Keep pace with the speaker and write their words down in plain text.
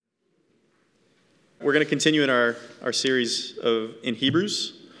We're going to continue in our series in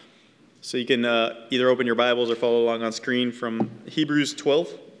Hebrews. So you can either open your Bibles or follow along on screen from Hebrews 12.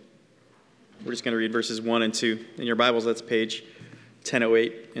 We're just going to read verses 1 and 2. In your Bibles, that's page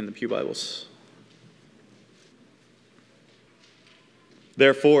 1008 in the Pew Bibles.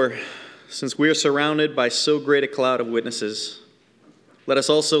 Therefore, since we are surrounded by so great a cloud of witnesses, let us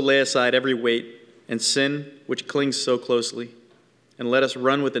also lay aside every weight and sin which clings so closely, and let us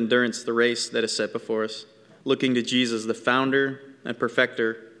run with endurance the race that is set before us, looking to Jesus, the founder and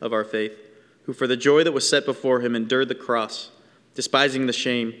perfecter of our faith, who for the joy that was set before him endured the cross, despising the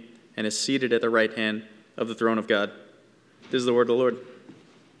shame, and is seated at the right hand of the throne of God. This is the word of the Lord.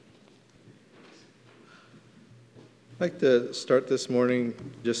 I'd like to start this morning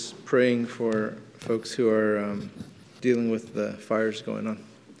just praying for folks who are dealing with the fires going on.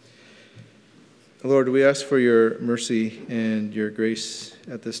 Lord, we ask for your mercy and your grace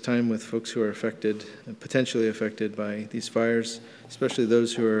at this time with folks who are affected and potentially affected by these fires, especially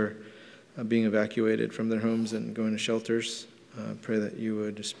those who are being evacuated from their homes and going to shelters. Pray that you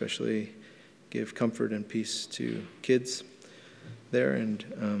would especially give comfort and peace to kids there,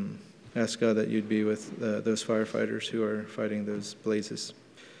 and ask God that you'd be with those firefighters who are fighting those blazes.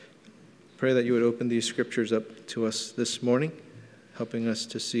 Pray that you would open these scriptures up to us this morning, helping us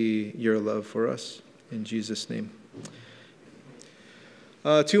to see your love for us. In Jesus' name.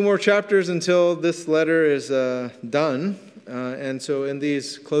 2 more chapters until this letter is done. And so in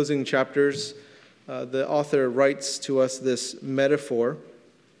these closing chapters, the author writes to us this metaphor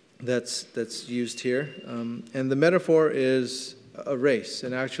that's used here. And the metaphor is a race.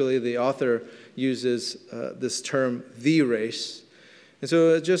 And actually the author uses this term, the race. And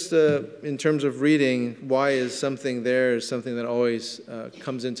so just in terms of reading, why is something there is something that always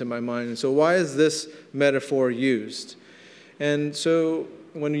comes into my mind. And so why is this metaphor used? And so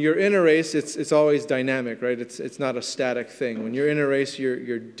when you're in a race, it's always dynamic, right? It's not a static thing. When you're in a race,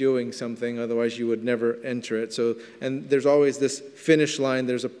 you're doing something, otherwise you would never enter it. So, and there's always this finish line.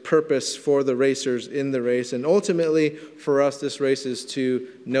 There's a purpose for the racers in the race. And ultimately, for us, this race is to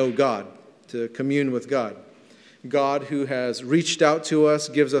know God, to commune with God. God, who has reached out to us,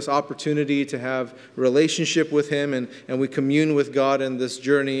 gives us opportunity to have relationship with him, and we commune with God in this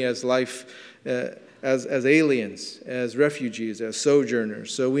journey as life, as aliens, as refugees, as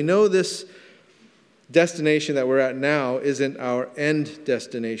sojourners. So we know this destination that we're at now isn't our end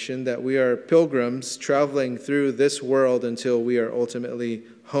destination, that we are pilgrims traveling through this world until we are ultimately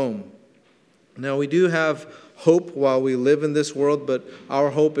home. Now, we do have hope while we live in this world, but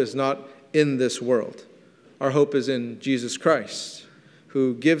our hope is not in this world. Our hope is in Jesus Christ,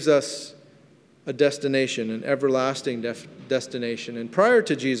 who gives us a destination, an everlasting destination. And prior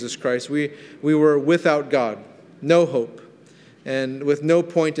to Jesus Christ, we were without God, no hope, and with no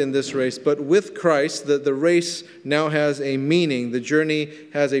point in this race. But with Christ, the race now has a meaning. The journey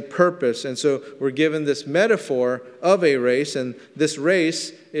has a purpose. And so we're given this metaphor of a race, and this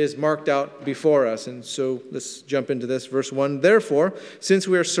race is marked out before us. And so let's jump into this. Verse 1, therefore, since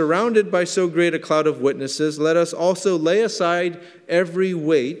we are surrounded by so great a cloud of witnesses, let us also lay aside every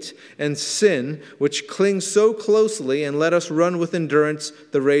weight and sin which clings so closely, and let us run with endurance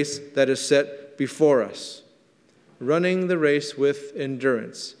the race that is set before us. Running the race with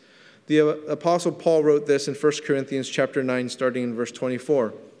endurance. The Apostle Paul wrote this in 1 Corinthians chapter 9, starting in verse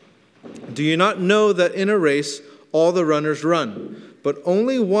 24. Do you not know that in a race all the runners run, but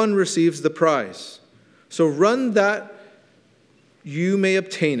only one receives the prize? So run that you may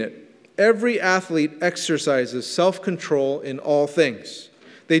obtain it. Every athlete exercises self-control in all things.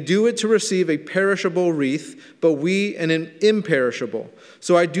 They do it to receive a perishable wreath, but we an imperishable.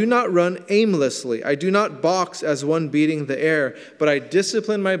 So I do not run aimlessly. I do not box as one beating the air, but I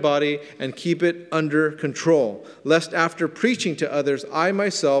discipline my body and keep it under control, lest after preaching to others, I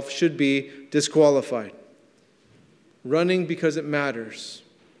myself should be disqualified. Running because it matters.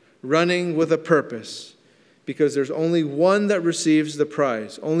 Running with a purpose. Because there's only one that receives the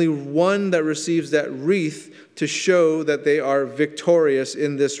prize. Only one that receives that wreath to show that they are victorious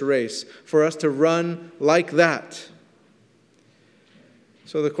in this race. For us to run like that.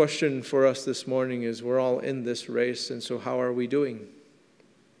 So the question for us this morning is, we're all in this race, and so how are we doing?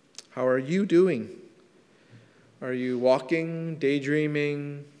 How are you doing? Are you walking,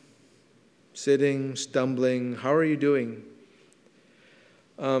 daydreaming, sitting, stumbling? How are you doing?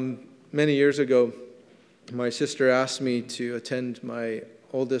 Many years ago, my sister asked me to attend my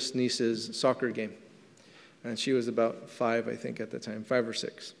oldest niece's soccer game. And she was about 5, I think, at the time, 5 or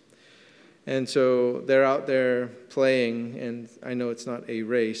 6. And so they're out there playing, and I know it's not a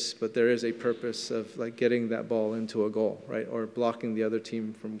race, but there is a purpose of like getting that ball into a goal, right? Or blocking the other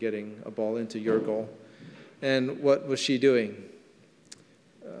team from getting a ball into your goal. And what was she doing?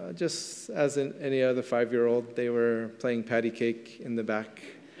 Just as in any other 5-year-old, they were playing patty cake in the back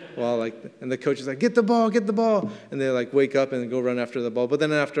while and the coach is like, get the ball. And they like wake up and go run after the ball. But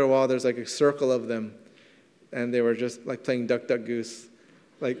then after a while, there's like a circle of them, and they were just like playing duck, duck, goose,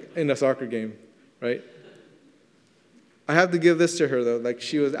 like in a soccer game, right? I have to give this to her, though. Like,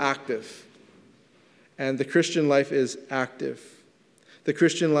 she was active. And the Christian life is active. The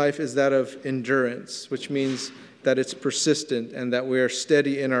Christian life is that of endurance, which means that it's persistent and that we are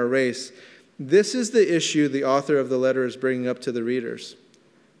steady in our race. This is the issue the author of the letter is bringing up to the readers.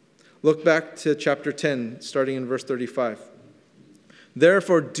 Look back to chapter 10, starting in verse 35.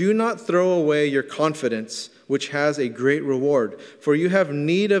 Therefore, do not throw away your confidence, which has a great reward. For you have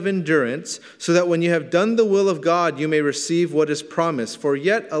need of endurance, so that when you have done the will of God, you may receive what is promised. For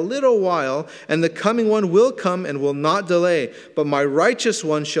yet a little while, and the coming one will come and will not delay. But my righteous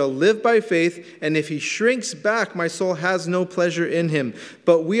one shall live by faith, and if he shrinks back, my soul has no pleasure in him.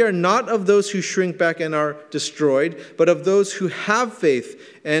 But we are not of those who shrink back and are destroyed, but of those who have faith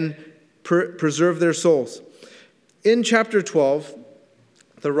and preserve their souls. In chapter 12,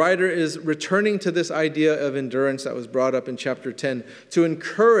 the writer is returning to this idea of endurance that was brought up in chapter 10 to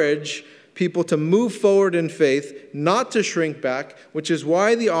encourage people to move forward in faith, not to shrink back, which is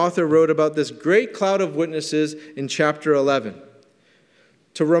why the author wrote about this great cloud of witnesses in chapter 11.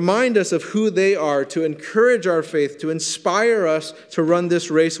 To remind us of who they are, to encourage our faith, to inspire us to run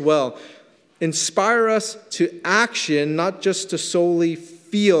this race well. Inspire us to action, not just to solely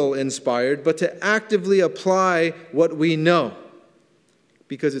feel inspired, but to actively apply what we know.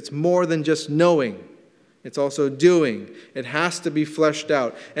 Because it's more than just knowing. It's also doing. It has to be fleshed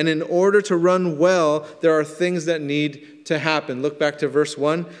out. And in order to run well, there are things that need to happen. Look back to verse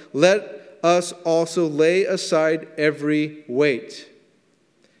 1. Let us also lay aside every weight.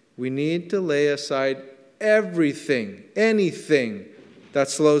 We need to lay aside everything, anything that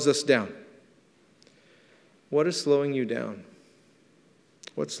slows us down. What is slowing you down?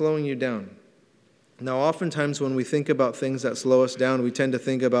 What's slowing you down? Now, oftentimes when we think about things that slow us down, we tend to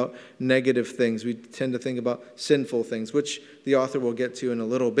think about negative things. We tend to think about sinful things, which the author will get to in a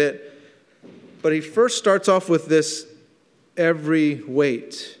little bit. But he first starts off with this every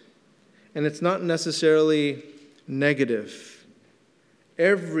weight. And it's not necessarily negative.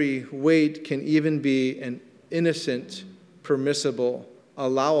 Every weight can even be an innocent, permissible,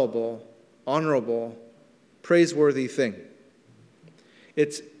 allowable, honorable, praiseworthy thing.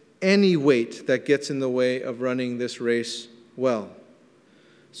 It's any weight that gets in the way of running this race well.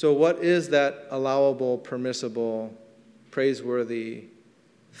 So what is that allowable, permissible, praiseworthy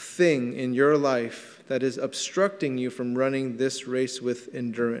thing in your life that is obstructing you from running this race with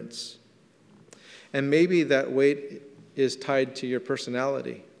endurance? And maybe that weight is tied to your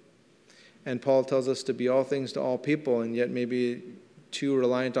personality. And Paul tells us to be all things to all people, and yet maybe too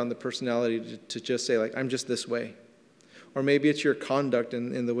reliant on the personality to just say, like, I'm just this way. Or maybe it's your conduct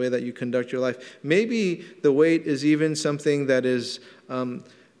in the way that you conduct your life. Maybe the weight is even something that is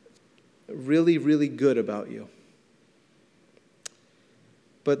really, really good about you.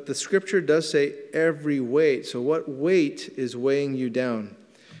 But the scripture does say every weight. So what weight is weighing you down?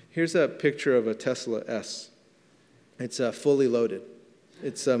 Here's a picture of a Tesla S. It's fully loaded.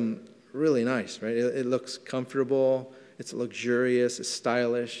 It's really nice, right? It looks comfortable. It's luxurious. It's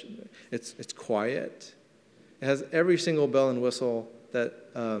stylish. It's quiet. It has every single bell and whistle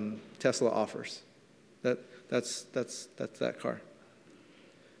that Tesla offers. That's that car.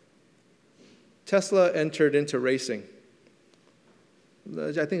 Tesla entered into racing.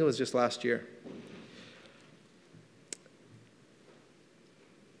 I think it was just last year.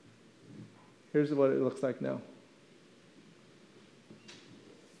 Here's what it looks like now.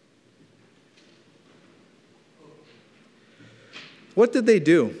 What did they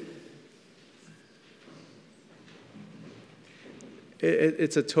do?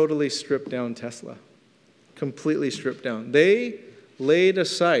 It's a totally stripped down Tesla. Completely stripped down. They laid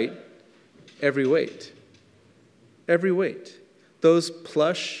aside every weight. Every weight. Those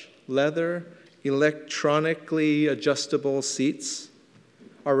plush, leather, electronically adjustable seats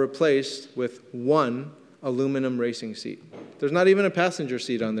are replaced with one aluminum racing seat. There's not even a passenger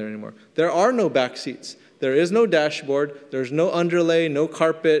seat on there anymore. There are no back seats. There is no dashboard. There's no underlay, no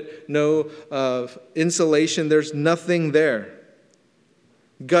carpet, no insulation. There's nothing there.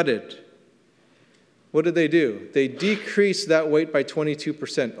 Gutted. What did they do? They decreased that weight by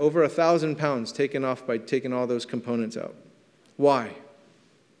 22%. Over 1,000 pounds taken off by taking all those components out. Why?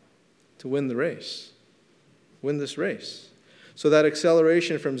 to win the race. Win this race. So that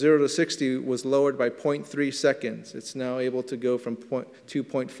acceleration from 0 to 60 was lowered by 0.3 seconds. It's now able to go from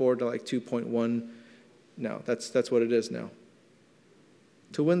 2.4 to like 2.1 now. That's what it is now.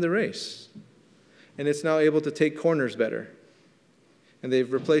 To win the race. And it's now able to take corners better. And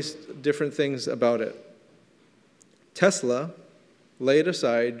they've replaced different things about it. Tesla laid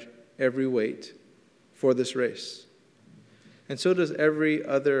aside every weight for this race. And so does every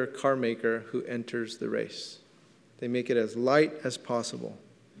other car maker who enters the race. They make it as light as possible,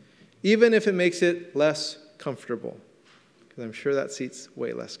 even if it makes it less comfortable, because I'm sure that seat's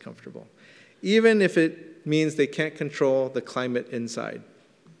way less comfortable. Even if it means they can't control the climate inside.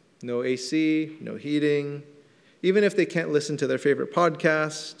 No AC, no heating. Even if they can't listen to their favorite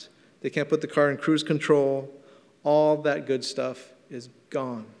podcast, they can't put the car in cruise control, all that good stuff is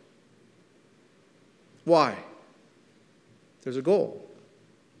gone. Why? There's a goal.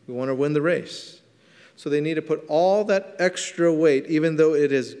 We want to win the race. So they need to put all that extra weight, even though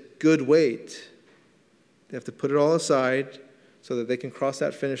it is good weight, they have to put it all aside so that they can cross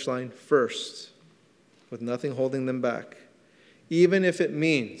that finish line first with nothing holding them back. Even if it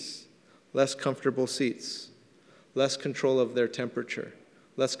means less comfortable seats, less control of their temperature,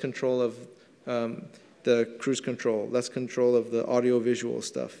 less control of the cruise control, less control of the audio-visual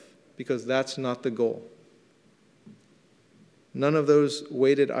stuff, because that's not the goal. None of those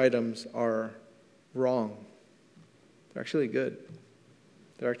weighted items are wrong. They're actually good.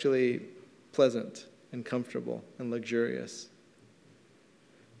 They're actually pleasant and comfortable and luxurious.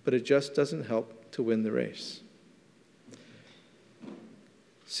 But it just doesn't help to win the race.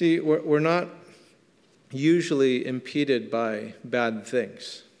 See, we're not usually impeded by bad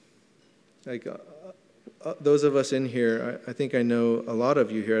things. Like those of us in here, I think I know a lot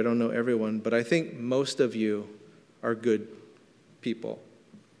of you here. I don't know everyone, but I think most of you are good people.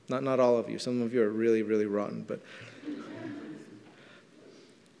 Not all of you. Some of you are really, really rotten.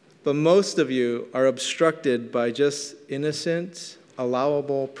 But most of you are obstructed by just innocent,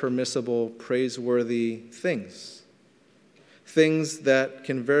 allowable, permissible, praiseworthy things. Things that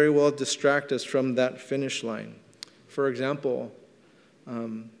can very well distract us from that finish line. For example,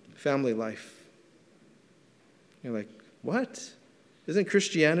 family life. You're like, what? Isn't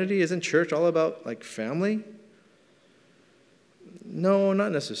Christianity, isn't church all about like family? No,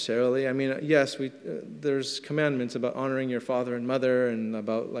 not necessarily. I mean, yes, there's commandments about honoring your father and mother, and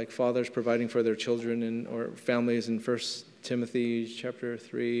about like fathers providing for their children or families in 1 Timothy chapter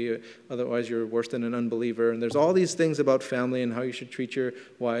 3. Otherwise, you're worse than an unbeliever. And there's all these things about family and how you should treat your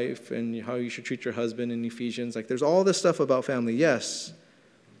wife and how you should treat your husband in Ephesians. Like, there's all this stuff about family, yes.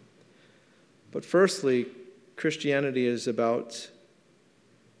 But firstly, Christianity is about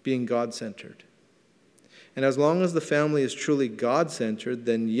being God-centered. And as long as the family is truly God-centered,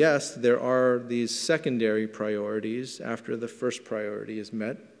 then yes, there are these secondary priorities after the first priority is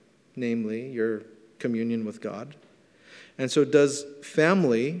met, namely your communion with God. And so does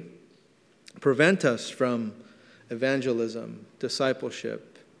family prevent us from evangelism,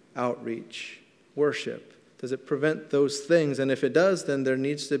 discipleship, outreach, worship? Does it prevent those things? And if it does, then there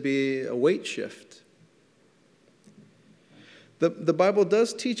needs to be a weight shift. The Bible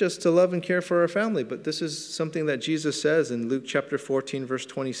does teach us to love and care for our family, but this is something that Jesus says in Luke chapter 14, verse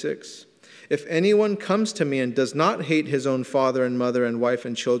 26. If anyone comes to me and does not hate his own father and mother and wife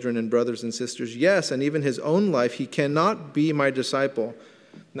and children and brothers and sisters, yes, and even his own life, he cannot be my disciple.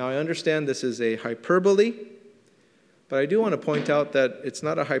 Now, I understand this is a hyperbole, but I do want to point out that it's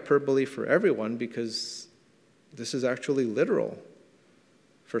not a hyperbole for everyone, because this is actually literal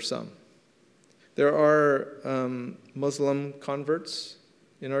for some. There are Muslim converts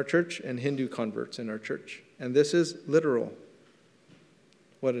in our church and Hindu converts in our church. And this is literal,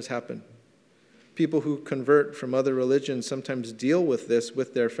 what has happened. People who convert from other religions sometimes deal with this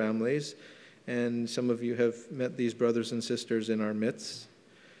with their families. And some of you have met these brothers and sisters in our midst.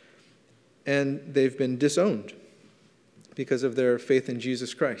 And they've been disowned because of their faith in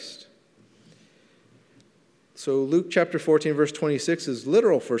Jesus Christ. So Luke chapter 14, verse 26 is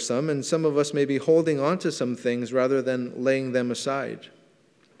literal for some, and some of us may be holding on to some things rather than laying them aside.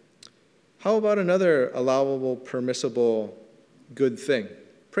 How about another allowable, permissible, good thing?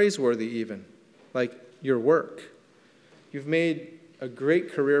 Praiseworthy even, like your work. You've made a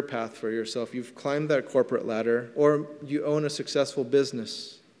great career path for yourself. You've climbed that corporate ladder, or you own a successful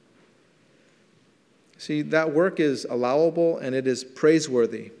business. See, that work is allowable and it is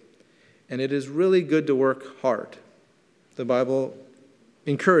praiseworthy. And it is really good to work hard. The Bible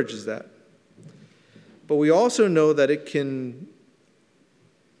encourages that. But we also know that it can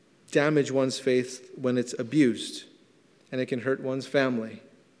damage one's faith when it's abused, and it can hurt one's family.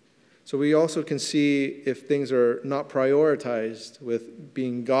 So we also can see if things are not prioritized with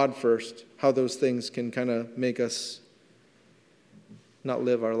being God first, how those things can kind of make us not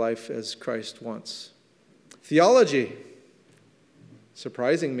live our life as Christ wants. Theology.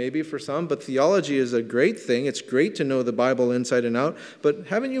 Surprising maybe for some, but theology is a great thing. It's great to know the Bible inside and out. But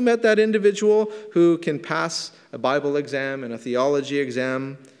haven't you met that individual who can pass a Bible exam and a theology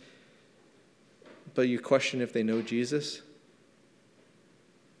exam, but you question if they know Jesus?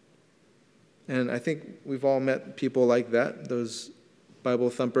 And I think we've all met people like that, those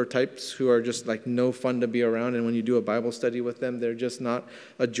Bible thumper types who are just like no fun to be around. And when you do a Bible study with them, they're just not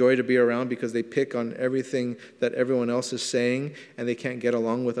a joy to be around because they pick on everything that everyone else is saying and they can't get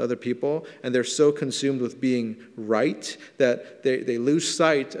along with other people. And they're so consumed with being right that they lose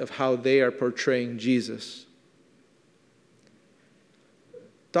sight of how they are portraying Jesus.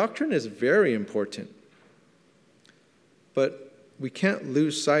 Doctrine is very important, but we can't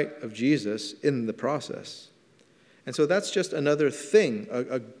lose sight of Jesus in the process. And so that's just another thing,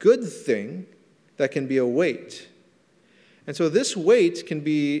 a good thing that can be a weight. And so this weight can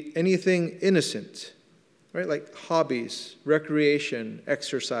be anything innocent, right? Like hobbies, recreation,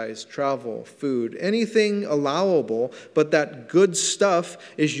 exercise, travel, food, anything allowable, but that good stuff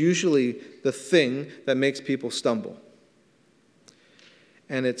is usually the thing that makes people stumble.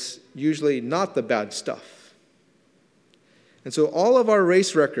 And it's usually not the bad stuff. And so all of our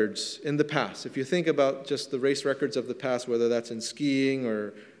race records in the past, if you think about just the race records of the past, whether that's in skiing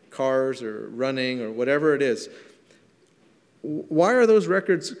or cars or running or whatever it is, why are those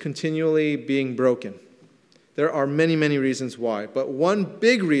records continually being broken? There are many, many reasons why. But one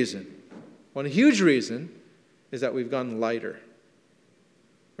big reason, one huge reason, is that we've gotten lighter.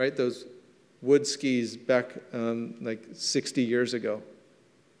 Right? Those wood skis back like 60 years ago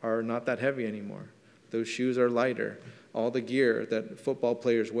are not that heavy anymore. Those shoes are lighter. All the gear that football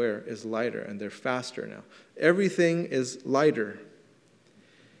players wear is lighter, and they're faster now. Everything is lighter.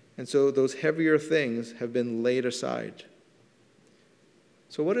 And so those heavier things have been laid aside.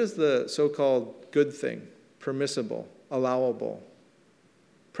 So what is the so-called good thing, permissible, allowable,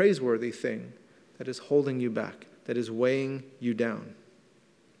 praiseworthy thing that is holding you back, that is weighing you down?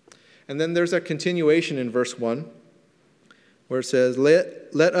 And then there's a continuation in verse 1 where it says,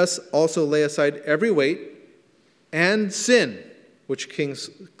 let us also lay aside every weight and sin, which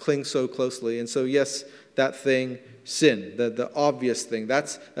clings so closely. And so, yes, that thing, sin, the obvious thing,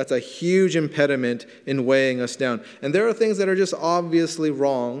 that's a huge impediment in weighing us down. And there are things that are just obviously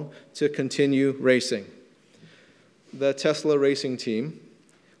wrong to continue racing. The Tesla racing team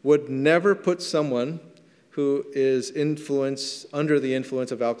would never put someone who is under the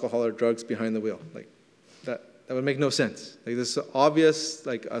influence of alcohol or drugs behind the wheel. Like that would make no sense. Like, this is obvious,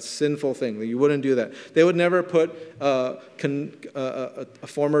 like a sinful thing. Like, you wouldn't do that. They would never put a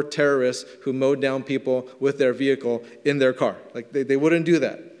former terrorist who mowed down people with their vehicle in their car. Like, they wouldn't do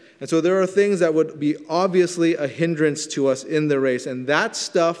that. And so there are things that would be obviously a hindrance to us in the race. And that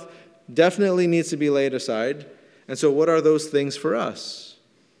stuff definitely needs to be laid aside. And so what are those things for us?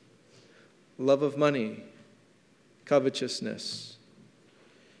 Love of money, covetousness,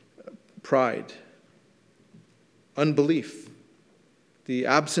 pride, unbelief, the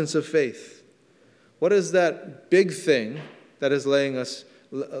absence of faith. What is that big thing that is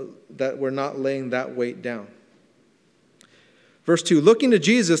that we're not laying that weight down? Verse 2, looking to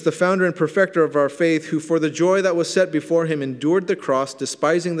Jesus, the founder and perfecter of our faith, who for the joy that was set before him endured the cross,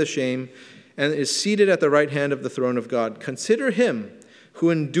 despising the shame, and is seated at the right hand of the throne of God. Consider him who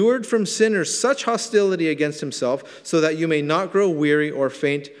endured from sinners such hostility against himself, so that you may not grow weary or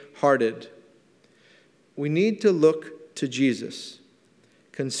faint-hearted. We need to look to Jesus.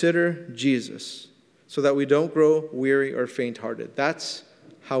 Consider Jesus, so that we don't grow weary or faint-hearted. That's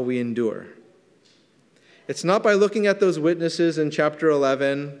how we endure. It's not by looking at those witnesses in chapter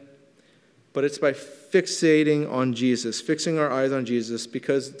 11, but it's by fixating on Jesus, fixing our eyes on Jesus,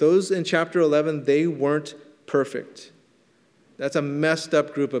 because those in chapter 11, they weren't perfect. That's a messed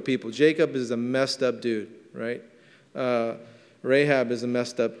up group of people. Jacob is a messed up dude, right? Rahab is a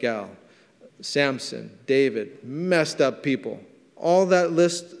messed up gal. Samson, David, messed up people. All that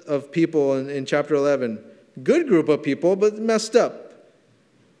list of people in chapter 11, good group of people, but messed up.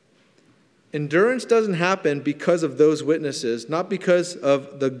 Endurance doesn't happen because of those witnesses, not because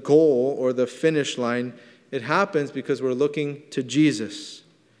of the goal or the finish line. It happens because we're looking to Jesus.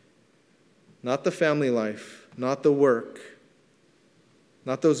 Not the family life, not the work,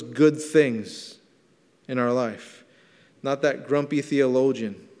 not those good things in our life, not that grumpy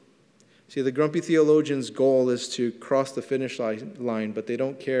theologian. See, the grumpy theologian's goal is to cross the finish line, but they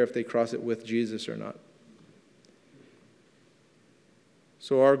don't care if they cross it with Jesus or not.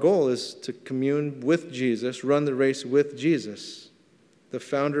 So our goal is to commune with Jesus, run the race with Jesus, the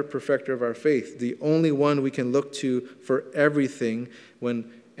founder, perfecter of our faith, the only one we can look to for everything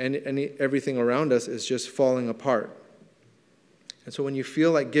when everything around us is just falling apart. And so when you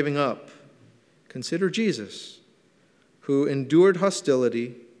feel like giving up, consider Jesus, who endured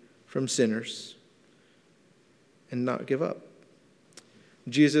hostility from sinners and not give up.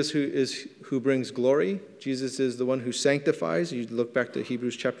 Jesus who brings glory. Jesus is the one who sanctifies. You look back to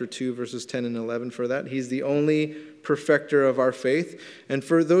Hebrews chapter 2, verses 10 and 11 for that. He's the only perfecter of our faith. And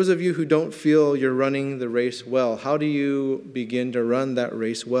for those of you who don't feel you're running the race well, how do you begin to run that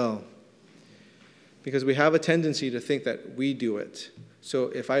race well? Because we have a tendency to think that we do it. So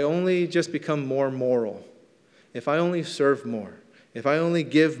if I only just become more moral, if I only serve more, if I only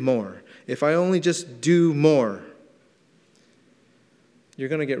give more, if I only just do more, you're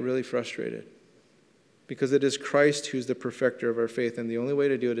going to get really frustrated. Because it is Christ who's the perfecter of our faith. And the only way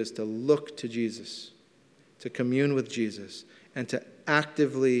to do it is to look to Jesus, to commune with Jesus, and to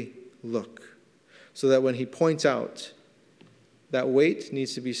actively look. So that when he points out that weight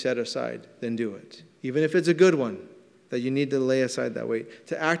needs to be set aside, then do it. Even if it's a good one, that you need to lay aside that weight.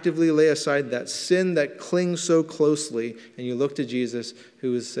 To actively lay aside that sin that clings so closely, and you look to Jesus,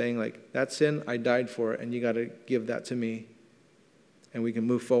 who is saying, like, that sin, I died for it, and you got to give that to me. And we can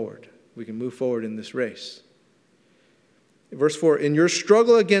move forward. We can move forward in this race. Verse 4, in your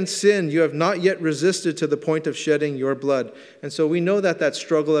struggle against sin, you have not yet resisted to the point of shedding your blood. And so we know that that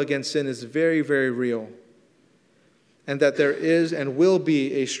struggle against sin is very, very real. And that there is and will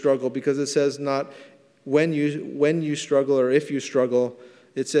be a struggle, because it says not when you struggle or if you struggle.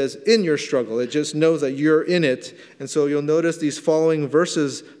 It says in your struggle. It just knows that you're in it. And so you'll notice these following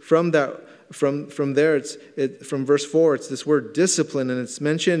verses from that. From there, from verse 4, it's this word discipline, and it's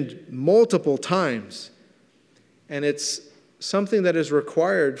mentioned multiple times. And it's something that is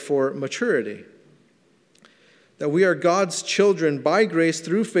required for maturity. That we are God's children by grace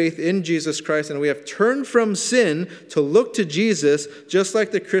through faith in Jesus Christ, and we have turned from sin to look to Jesus, just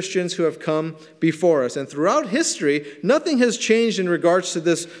like the Christians who have come before us. And throughout history, nothing has changed in regards to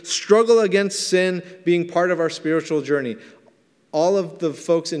this struggle against sin being part of our spiritual journey. All of the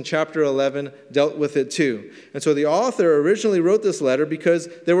folks in chapter 11 dealt with it too. And so the author originally wrote this letter because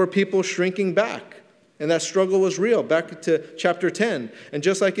there were people shrinking back. And that struggle was real, back to chapter 10. And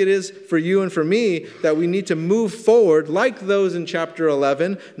just like it is for you and for me, that we need to move forward like those in chapter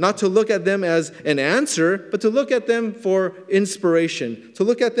 11, not to look at them as an answer, but to look at them for inspiration, to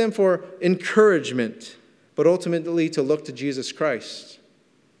look at them for encouragement, but ultimately to look to Jesus Christ,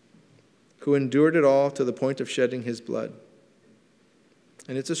 who endured it all to the point of shedding his blood.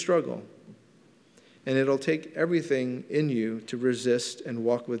 And it's a struggle. And it'll take everything in you to resist and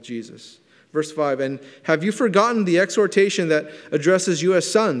walk with Jesus. Verse 5, and have you forgotten the exhortation that addresses you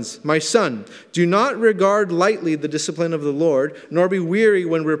as sons? My son, do not regard lightly the discipline of the Lord, nor be weary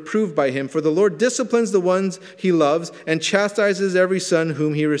when reproved by him. For the Lord disciplines the ones he loves and chastises every son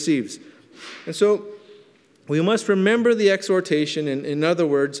whom he receives. And so we must remember the exhortation, in other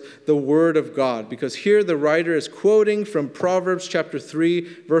words, the word of God. Because here the writer is quoting from Proverbs chapter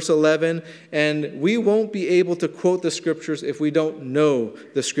 3, verse 11. And we won't be able to quote the scriptures if we don't know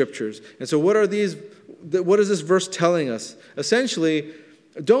the scriptures. And so what is this verse telling us? Essentially,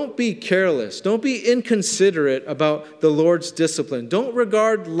 don't be careless. Don't be inconsiderate about the Lord's discipline. Don't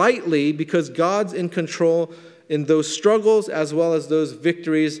regard lightly, because God's in control in those struggles as well as those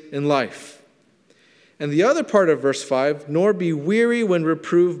victories in life. And the other part of verse 5, nor be weary when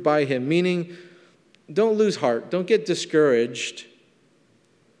reproved by him, meaning don't lose heart, don't get discouraged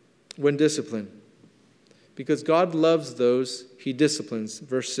when disciplined, because God loves those he disciplines,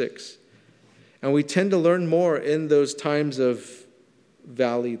 verse 6. And we tend to learn more in those times of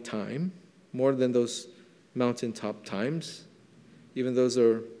valley time, more than those mountaintop times, even those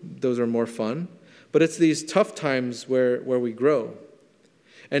are more fun. But it's these tough times where we grow.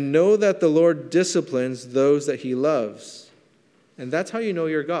 And know that the Lord disciplines those that he loves. And that's how you know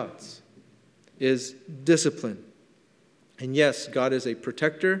you're God's, is discipline. And yes, God is a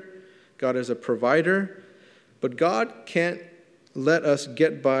protector. God is a provider. But God can't let us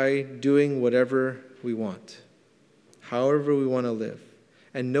get by doing whatever we want, however we want to live.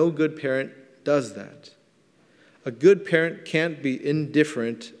 And no good parent does that. A good parent can't be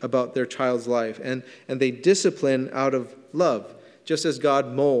indifferent about their child's life. And they discipline out of love. just as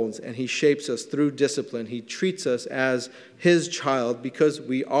God molds and he shapes us through discipline, he treats us as his child because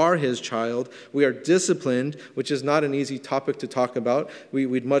we are his child. We are disciplined, which is not an easy topic to talk about.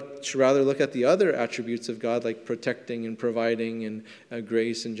 We'd much rather look at the other attributes of God, like protecting and providing and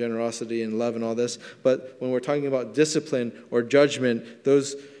grace and generosity and love and all this. But when we're talking about discipline or judgment,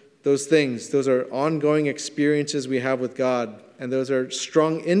 those things, those are ongoing experiences we have with God, and those are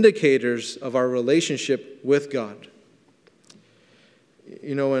strong indicators of our relationship with God.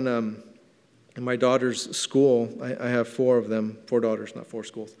 You know, in my daughter's school, I have 4 of them, 4 daughters, not 4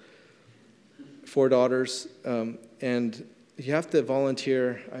 schools, 4 daughters, and you have to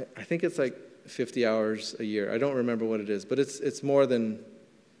volunteer, I think it's like 50 hours a year. I don't remember what it is, but it's more than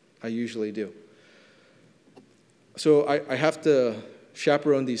I usually do. So I have to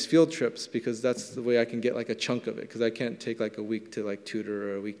chaperone these field trips because that's the way I can get like a chunk of it, because I can't take like a week to like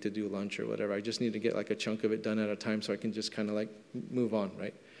tutor or a week to do lunch or whatever. I just need to get like a chunk of it done at a time so I can just kind of like move on,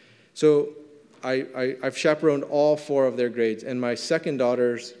 right? So I've chaperoned all 4 of their grades, and my second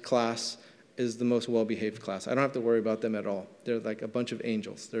daughter's class is the most well-behaved class. I don't have to worry about them at all. They're like a bunch of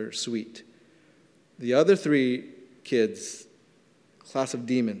angels. They're sweet. The other 3 kids, class of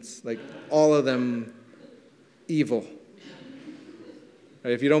demons, like all of them evil.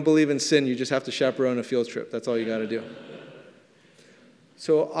 Right? If you don't believe in sin, you just have to chaperone a field trip. That's all you got to do.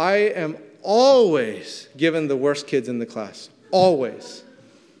 So I am always given the worst kids in the class. Always.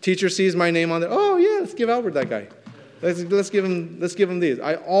 Teacher sees my name on there. Oh yeah, let's give Albert that guy. Let's give him these.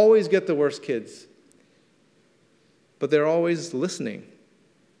 I always get the worst kids. But they're always listening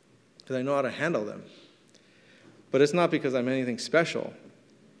because I know how to handle them. But it's not because I'm anything special.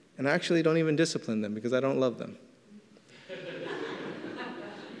 And I actually don't even discipline them because I don't love them.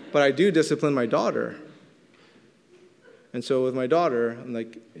 But I do discipline my daughter. And so with my daughter, I'm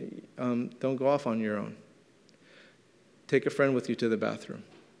like, don't go off on your own. Take a friend with you to the bathroom.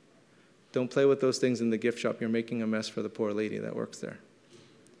 Don't play with those things in the gift shop. You're making a mess for the poor lady that works there.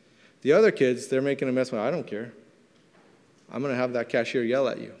 The other kids, they're making a mess. Well, I don't care. I'm going to have that cashier yell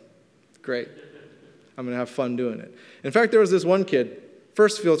at you. Great. I'm going to have fun doing it. In fact, there was this one kid,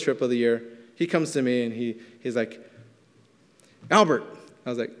 first field trip of the year. He comes to me and he's like, Albert. I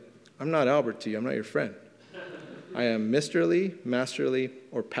was like, I'm not Albert to you. I'm not your friend. I am Mr. Masterly,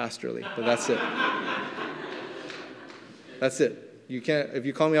 or Pastorly. But that's it. That's it. You can't. If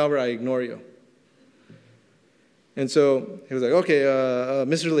you call me Albert, I ignore you. And so he was like, okay,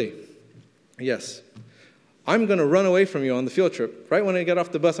 Mr. Lee. Yes. I'm going to run away from you on the field trip. Right when I get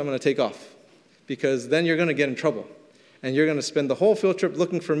off the bus, I'm going to take off. Because then you're going to get in trouble. And you're going to spend the whole field trip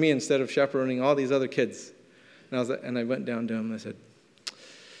looking for me instead of chaperoning all these other kids. And I went down to him and I said,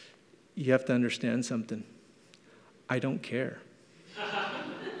 you have to understand something. I don't care.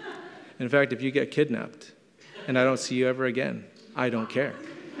 In fact, if you get kidnapped and I don't see you ever again, I don't care.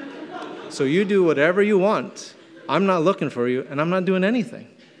 So you do whatever you want. I'm not looking for you, and I'm not doing anything.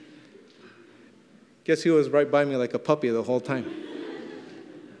 Guess who was right by me like a puppy the whole time?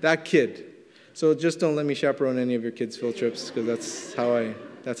 That kid. So just don't let me chaperone any of your kids' field trips, because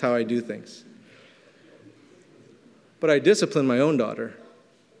that's how I do things. But I discipline my own daughter.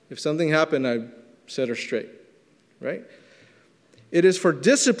 If something happened, I set her straight, right? It is for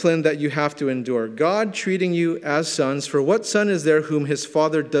discipline that you have to endure. God treating you as sons, for what son is there whom his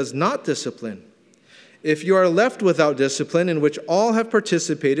father does not discipline? If you are left without discipline, in which all have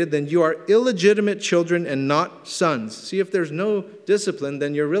participated, then you are illegitimate children and not sons. See, if there's no discipline,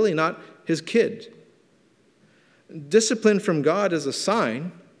 then you're really not his kid. Discipline from God is a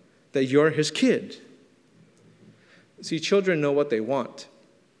sign that you're his kid. See, children know what they want.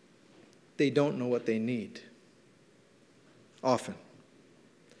 They don't know what they need. Often.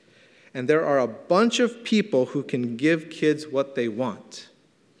 And there are a bunch of people who can give kids what they want.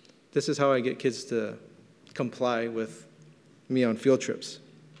 This is how I get kids to comply with me on field trips.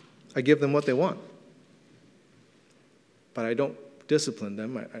 I give them what they want. But I don't discipline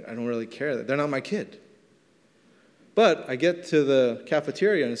them. I don't really care. They're not my kid. But I get to the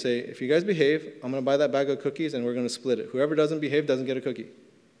cafeteria and say, if you guys behave, I'm going to buy that bag of cookies and we're going to split it. Whoever doesn't behave doesn't get a cookie.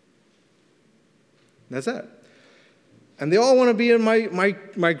 That's that. And they all want to be in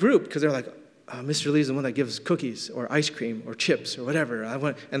my group because they're like, Mr. Lee's the one that gives cookies or ice cream or chips or whatever.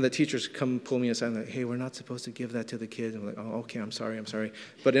 And the teachers come pull me aside and like, hey, we're not supposed to give that to the kids. And I'm like, oh, okay, I'm sorry.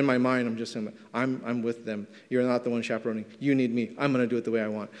 But in my mind, I'm just saying, I'm with them. You're not the one chaperoning. You need me. I'm going to do it the way I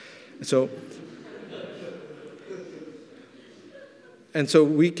want. And so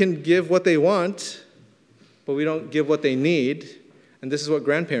we can give what they want, but we don't give what they need. And this is what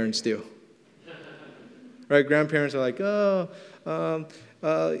grandparents do. Right? Grandparents are like, yeah,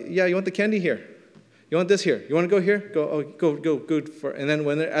 you want the candy here? You want this here? You want to go here? Go, good for. And then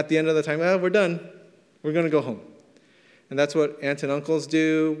when they're at the end of the time, we're done. We're going to go home. And that's what aunts and uncles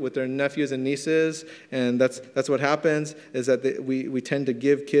do with their nephews and nieces. And that's what happens, is that we tend to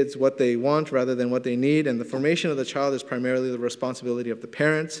give kids what they want rather than what they need. And the formation of the child is primarily the responsibility of the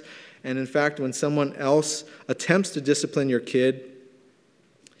parents. And in fact, when someone else attempts to discipline your kid,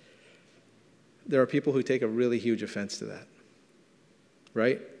 there are people who take a really huge offense to that.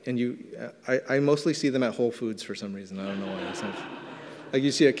 Right? And I mostly see them at Whole Foods for some reason. I don't know why. Like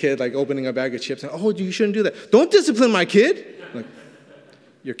you see a kid like opening a bag of chips and, oh, you shouldn't do that. Don't discipline my kid. Like,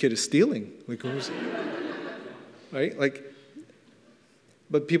 your kid is stealing. Like, right? Like,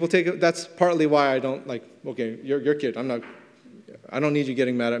 but people take it. That's partly why I don't like, okay, you're your kid. I don't need you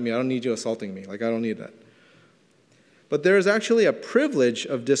getting mad at me. I don't need you assaulting me. Like, I don't need that. But there is actually a privilege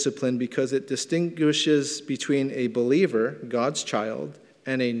of discipline because it distinguishes between a believer, God's child,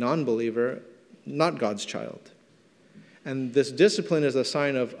 and a non-believer, not God's child. And this discipline is a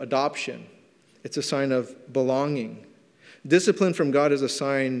sign of adoption. It's a sign of belonging. Discipline from God is a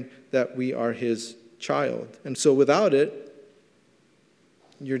sign that we are his child. And so without it,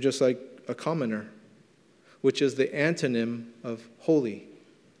 you're just like a commoner, which is the antonym of holy.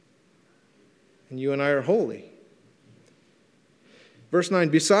 And you and I are holy. Verse 9,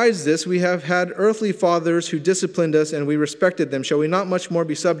 besides this, we have had earthly fathers who disciplined us, and we respected them. Shall we not much more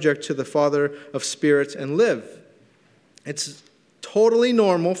be subject to the Father of spirits and live? It's totally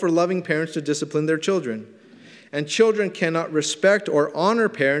normal for loving parents to discipline their children. And children cannot respect or honor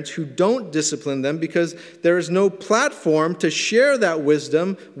parents who don't discipline them because there is no platform to share that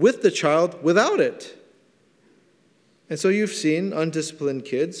wisdom with the child without it. And so you've seen undisciplined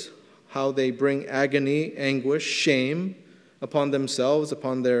kids, how they bring agony, anguish, shame upon themselves,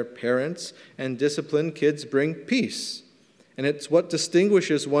 upon their parents, and disciplined kids bring peace. And it's what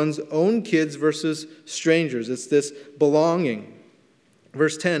distinguishes one's own kids versus strangers. It's this belonging.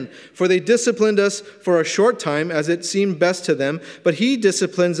 Verse 10, for they disciplined us for a short time as it seemed best to them, but he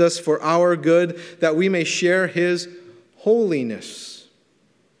disciplines us for our good, that we may share his holiness.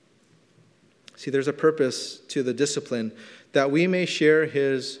 See, there's a purpose to the discipline, that we may share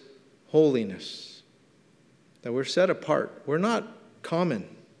his holiness. That we're set apart. We're not common.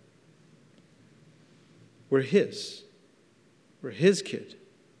 We're his. We're his kid.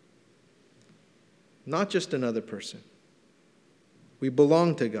 Not just another person. We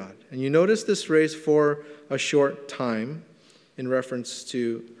belong to God. And you notice this phrase, for a short time, in reference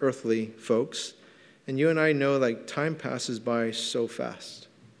to earthly folks. And you and I know, like, time passes by so fast.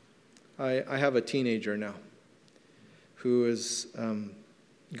 I have a teenager now who is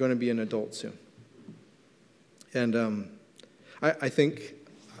going to be an adult soon. And I think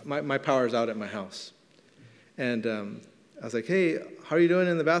my power's out at my house. And I was like, hey, how are you doing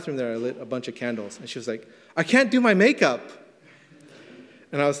in the bathroom there? I lit a bunch of candles. And she was like, I can't do my makeup.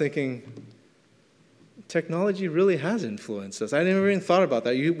 And I was thinking, technology really has influenced us. I never even thought about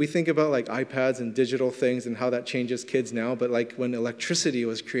that. We think about like iPads and digital things and how that changes kids now. But like when electricity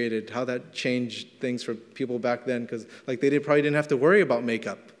was created, how that changed things for people back then. Because like they probably didn't have to worry about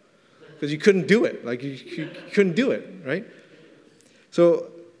makeup. Because you couldn't do it. Like, you couldn't do it, right? So,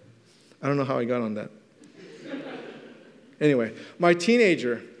 I don't know how I got on that. Anyway, my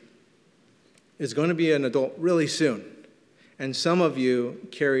teenager is going to be an adult really soon. And some of you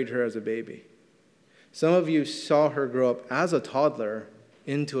carried her as a baby. Some of you saw her grow up as a toddler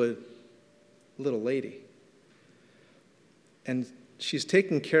into a little lady. And she's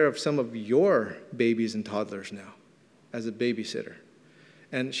taking care of some of your babies and toddlers now as a babysitter.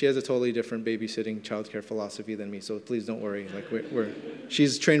 And she has a totally different babysitting childcare philosophy than me, so please don't worry. Like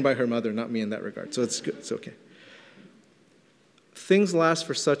she's trained by her mother, not me in that regard. So it's good. It's okay. Things last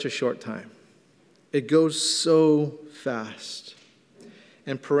for such a short time. It goes so fast.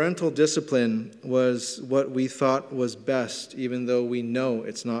 And parental discipline was what we thought was best, even though we know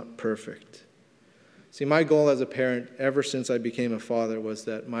it's not perfect. See, my goal as a parent, ever since I became a father, was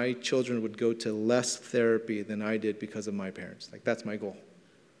that my children would go to less therapy than I did because of my parents. Like, that's my goal.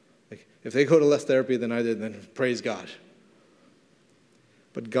 Like, if they go to less therapy than I did, then praise God.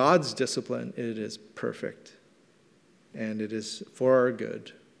 But God's discipline, it is perfect. And it is for our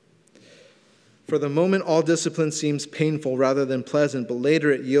good. For the moment, all discipline seems painful rather than pleasant, but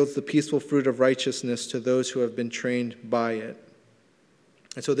later it yields the peaceful fruit of righteousness to those who have been trained by it.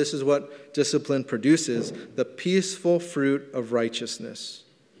 And so this is what discipline produces, the peaceful fruit of righteousness.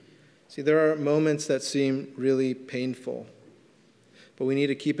 See, there are moments that seem really painful, but we need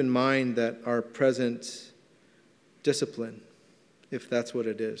to keep in mind that our present discipline, if that's what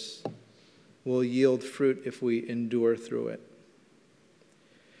it is, will yield fruit if we endure through it.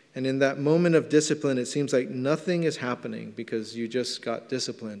 And in that moment of discipline, it seems like nothing is happening because you just got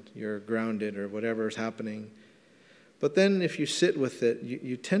disciplined. You're grounded or whatever is happening. But then if you sit with it,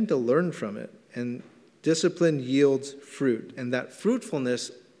 you tend to learn from it. And discipline yields fruit. And that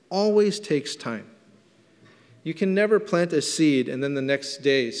fruitfulness always takes time. You can never plant a seed and then the next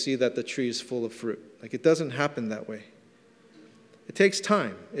day see that the tree is full of fruit. Like, it doesn't happen that way. It takes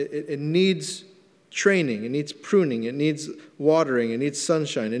time. It needs training. It needs pruning. It needs watering. It needs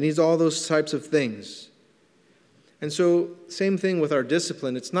sunshine. It needs all those types of things. And so, same thing with our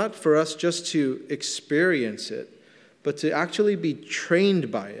discipline. It's not for us just to experience it, but to actually be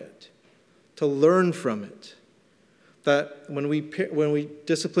trained by it, to learn from it. That when we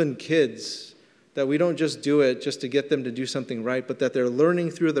discipline kids, that we don't just do it just to get them to do something right, but that they're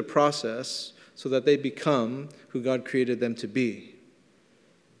learning through the process so that they become who God created them to be.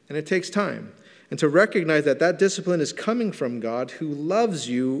 And it takes time. And to recognize that that discipline is coming from God, who loves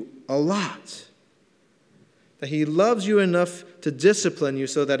you a lot. That he loves you enough to discipline you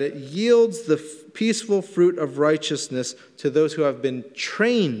so that it yields the peaceful fruit of righteousness to those who have been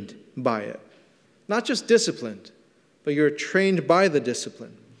trained by it. Not just disciplined, but you're trained by the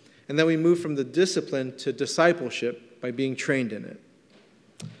discipline. And then we move from the discipline to discipleship by being trained in it.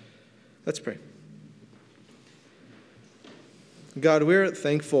 Let's pray. God, we're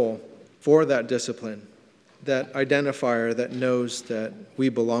thankful for that discipline, that identifier that knows that we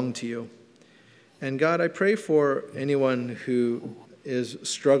belong to you. And God, I pray for anyone who is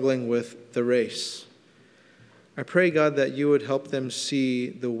struggling with the race. I pray, God, that you would help them see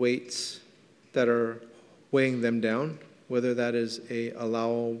the weights that are weighing them down, whether that is a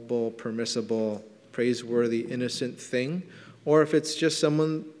allowable, permissible, praiseworthy, innocent thing, or if it's just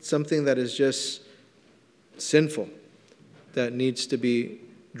something that is just sinful, that needs to be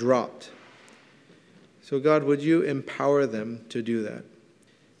dropped. So God, would you empower them to do that?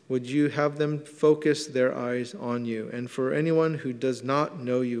 Would you have them focus their eyes on you? And for anyone who does not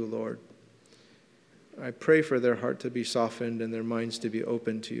know you, Lord, I pray for their heart to be softened and their minds to be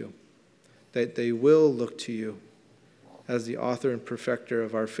open to you, that they will look to you as the author and perfecter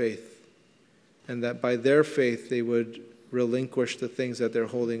of our faith, and that by their faith they would relinquish the things that they're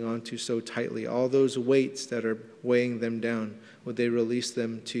holding on to so tightly. All those weights that are weighing them down, would they release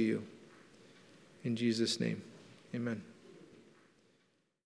them to you? In Jesus' name, amen.